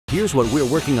Here's what we're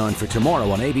working on for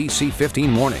tomorrow on ABC 15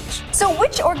 Mornings. So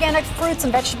which organic fruits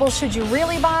and vegetables should you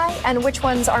really buy, and which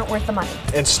ones aren't worth the money?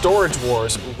 And Storage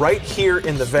Wars, right here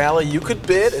in the Valley, you could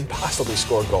bid and possibly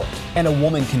score gold. And a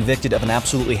woman convicted of an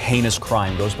absolutely heinous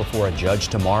crime goes before a judge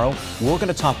tomorrow. We're going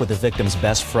to talk with the victim's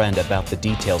best friend about the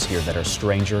details here that are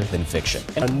stranger than fiction.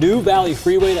 A new Valley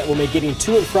Freeway that will make getting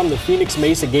to and from the Phoenix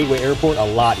Mesa Gateway Airport a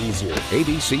lot easier.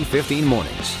 ABC 15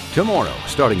 Mornings, tomorrow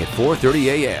starting at 4:30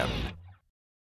 a.m.